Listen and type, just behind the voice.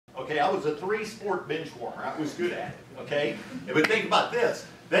okay? I was a 3-sport bench warmer. I was good at it, okay? But think about this.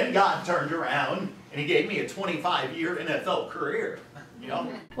 Then God turned around and he gave me a 25-year NFL career, you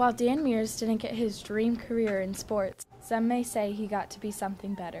know? While Dan Meers didn't get his dream career in sports, some may say he got to be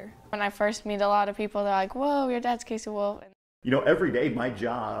something better. When I first meet a lot of people, they're like, whoa, your dad's Casey Wolf. You know, every day my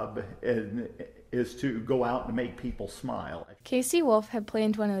job is to go out and make people smile. Casey Wolf had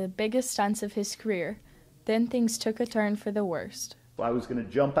planned one of the biggest stunts of his career. Then things took a turn for the worst. I was going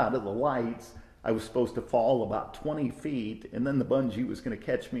to jump out of the lights. I was supposed to fall about 20 feet, and then the bungee was going to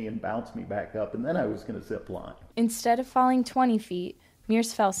catch me and bounce me back up, and then I was going to zip line. Instead of falling 20 feet,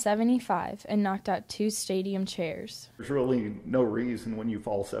 Meers fell 75 and knocked out 2 stadium chairs. There's really no reason when you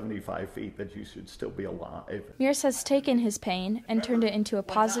fall 75 feet that you should still be alive. Meers has taken his pain and turned it into a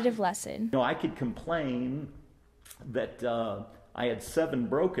positive lesson. You know, I could complain that I had 7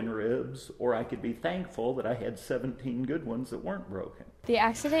 broken ribs, or I could be thankful that I had 17 good ones that weren't broken. The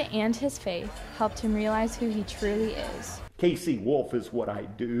accident and his faith helped him realize who he truly is. Casey Wolf is what I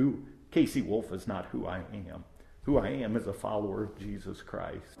do. Casey Wolf is not who I am. Who I am is a follower of Jesus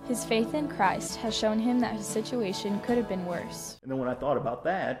Christ. His faith in Christ has shown him that his situation could have been worse. And then when I thought about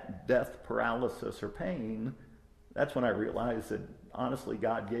that, death, paralysis, or pain, that's when I realized that honestly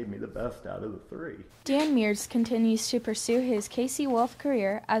God gave me the best out of the 3. Dan Meers continues to pursue his Casey Wolf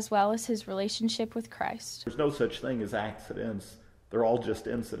career as well as his relationship with Christ. There's no such thing as accidents. They're all just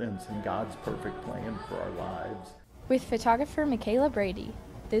incidents in God's perfect plan for our lives. With photographer Michaela Brady,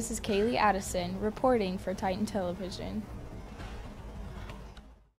 this is Kaylee Addison reporting for Titan Television.